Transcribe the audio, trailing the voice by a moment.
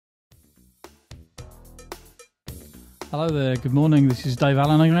Hello there, good morning, this is Dave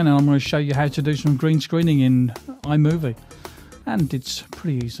Allen again, and I'm going to show you how to do some green screening in iMovie. And it's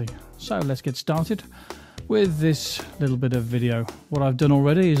pretty easy. So let's get started with this little bit of video. What I've done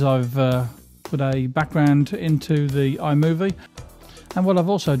already is I've put a background into the iMovie. And what I've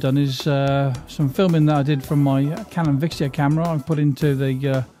also done is some filming that I did from my Canon Vixia camera I put into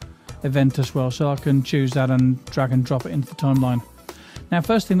the event as well, so I can choose that and drag and drop it into the timeline. Now,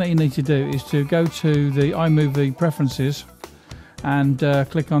 first thing that you need to do is to go to the iMovie preferences and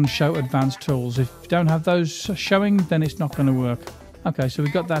click on Show Advanced Tools. If you don't have those showing, then it's not going to work. Okay, so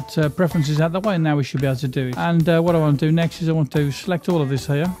we've got that preferences out the way, and now we should be able to do it. And what I want to do next is I want to select all of this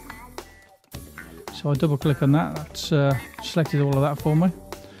here. So I double click on that. That's selected all of that for me.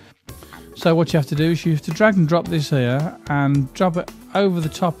 So what you have to do is you have to drag and drop this here and drop it over the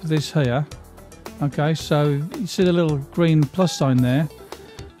top of this here. Okay, so you see the little green plus sign there,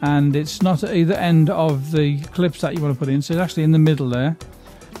 and it's not at either end of the clips that you want to put in, so it's actually in the middle there.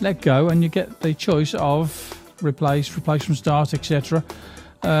 Let go and you get the choice of replace from start, etc.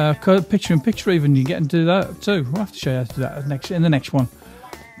 Picture in picture even, you get to do that too. We'll have to show you how to do that in the next one.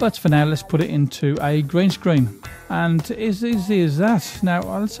 But for now, let's put it into a green screen. And as easy as that. Now,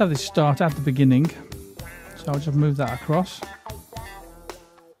 let's have this start at the beginning. So I'll just move that across.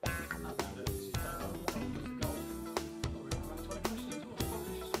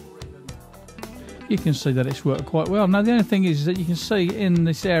 You can see that it's worked quite well. Now, the only thing is that you can see in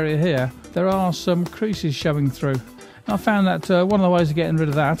this area here, there are some creases showing through. And I found that one of the ways of getting rid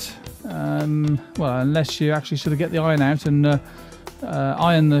of that, well, unless you actually sort of get the iron out and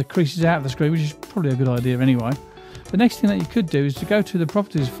iron the creases out of the screen, which is probably a good idea anyway. The next thing that you could do is to go to the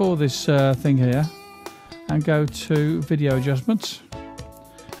properties for this thing here and go to video adjustments.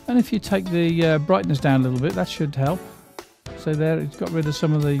 And if you take the brightness down a little bit, that should help. So there, it's got rid of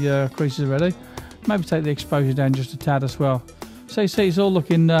some of the creases already. Maybe take the exposure down just a tad as well. So you see it's all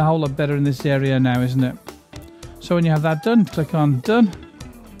looking a whole lot better in this area now, isn't it? So when you have that done, click on Done,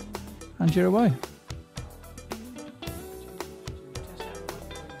 and you're away.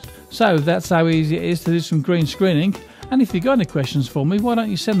 So that's how easy it is to do some green screening. And if you've got any questions for me, why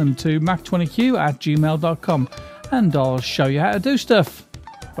don't you send them to Mac20Q@gmail.com, and I'll show you how to do stuff.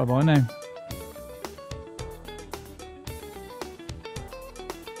 Bye bye now.